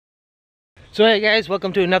So hey guys,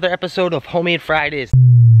 welcome to another episode of Homemade Fridays.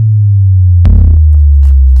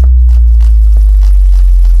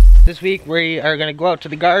 This week we are going to go out to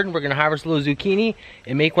the garden, we're going to harvest a little zucchini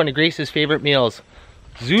and make one of Grace's favorite meals,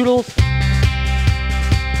 zoodles.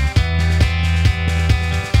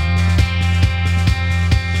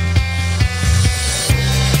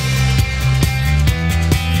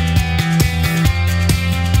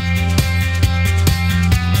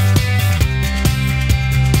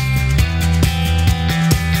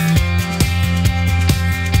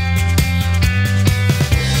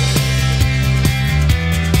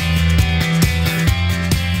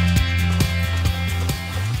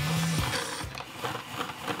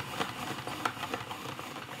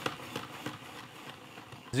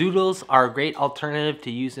 Zoodles are a great alternative to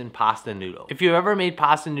using pasta noodles. If you've ever made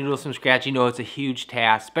pasta noodles from scratch, you know it's a huge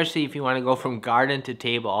task, especially if you want to go from garden to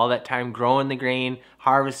table. All that time growing the grain,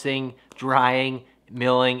 harvesting, drying,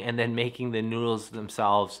 milling, and then making the noodles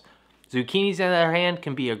themselves. Zucchinis, on the other hand,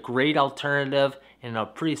 can be a great alternative and a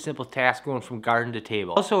pretty simple task going from garden to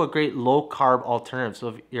table. Also a great low-carb alternative. So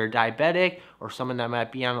if you're a diabetic or someone that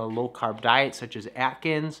might be on a low-carb diet, such as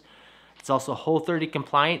Atkins, it's also Whole30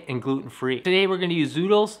 compliant and gluten-free. Today we're going to use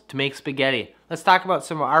zoodles to make spaghetti. Let's talk about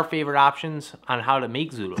some of our favorite options on how to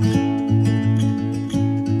make zoodles.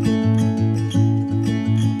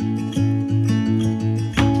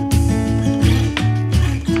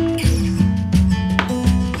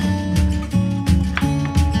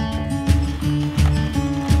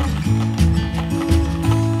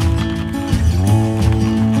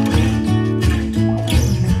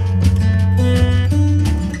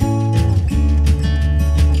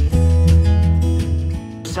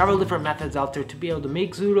 Several different methods out there to be able to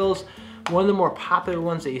make zoodles. One of the more popular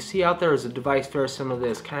ones that you see out there is a device very similar to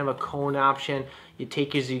this, kind of a cone option. You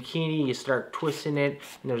take your zucchini, you start twisting it,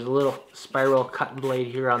 and there's a little spiral cutting blade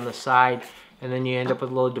here on the side, and then you end up with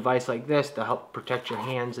a little device like this to help protect your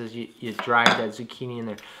hands as you drive that zucchini in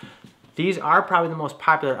there. These are probably the most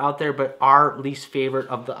popular out there, but our least favorite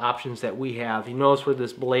of the options that we have. You notice where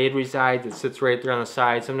this blade resides, it sits right there on the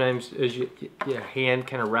side. Sometimes as your hand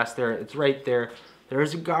kind of rests there, it's right there.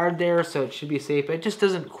 There's a guard there, so it should be safe, but it just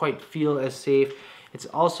doesn't quite feel as safe. It's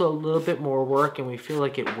also a little bit more work, and we feel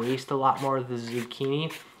like it wastes a lot more of the zucchini,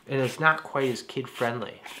 and it's not quite as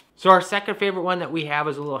kid-friendly. So our second favorite one that we have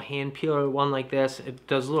is a little hand peeler one like this. It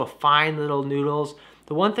does little fine little noodles.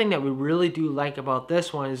 The one thing that we really do like about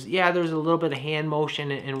this one is, yeah, there's a little bit of hand motion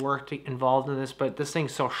and work involved in this, but this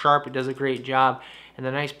thing's so sharp, it does a great job. And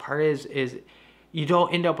the nice part is you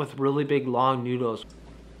don't end up with really big, long noodles.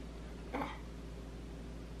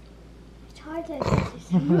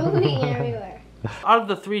 It's moving everywhere. Out of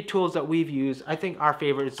the three tools that we've used, I think our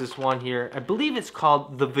favorite is this one here. I believe it's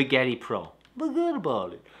called the Spaghetti Pro. Forget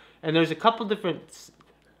about it. And there's a couple different...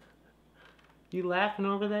 You laughing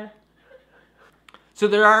over there? So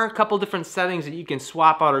there are a couple different settings that you can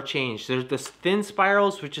swap out or change. There's the thin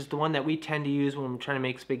spirals, which is the one that we tend to use when we're trying to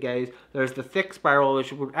make spaghetti. There's the thick spiral,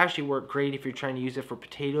 which would actually work great if you're trying to use it for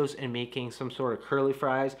potatoes and making some sort of curly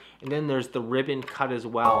fries. And then there's the ribbon cut as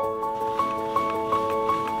well.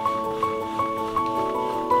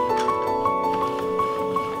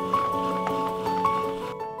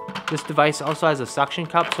 This device also has a suction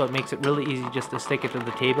cup, so it makes it really easy just to stick it to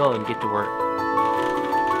the table and get to work.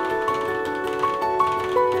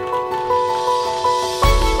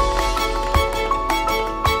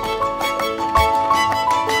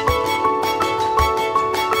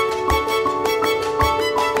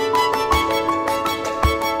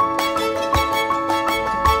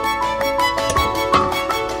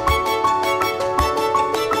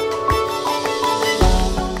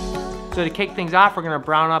 So to kick things off, we're going to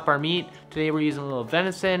brown up our meat. Today we're using a little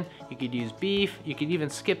venison. You could use beef. You could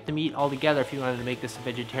even skip the meat altogether if you wanted to make this a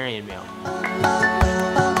vegetarian meal.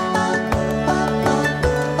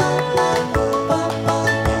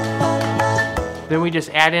 Then we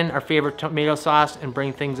just add in our favorite tomato sauce and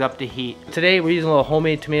bring things up to heat. Today we're using a little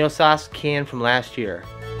homemade tomato sauce can from last year.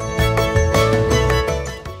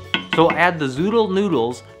 So we'll add the zoodle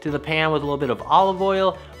noodles to the pan with a little bit of olive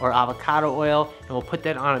oil or avocado oil, and we'll put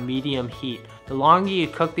that on a medium heat. The longer you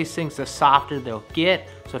cook these things, the softer they'll get.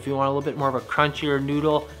 So if you want a little bit more of a crunchier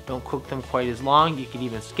noodle, don't cook them quite as long. You can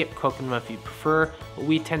even skip cooking them if you prefer. But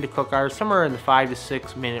we tend to cook ours somewhere in the 5 to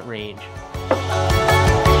 6 minute range.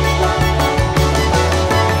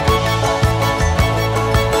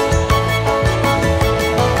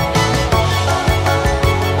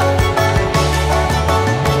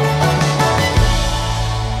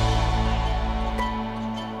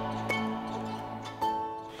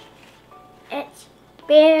 It's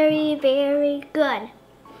very, very good.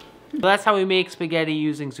 that's how we make spaghetti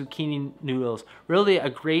using zucchini noodles. Really a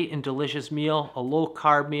great and delicious meal, a low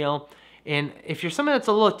carb meal. And if you're someone that's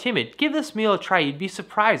a little timid, give this meal a try. You'd be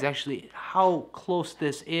surprised actually how close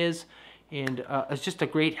this is. And it's just a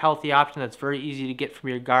great healthy option that's very easy to get from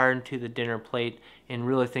your garden to the dinner plate, and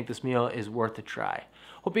really think this meal is worth a try.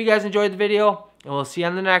 Hope you guys enjoyed the video, and we'll see you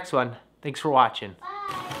on the next one. Thanks for watching.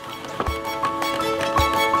 Bye.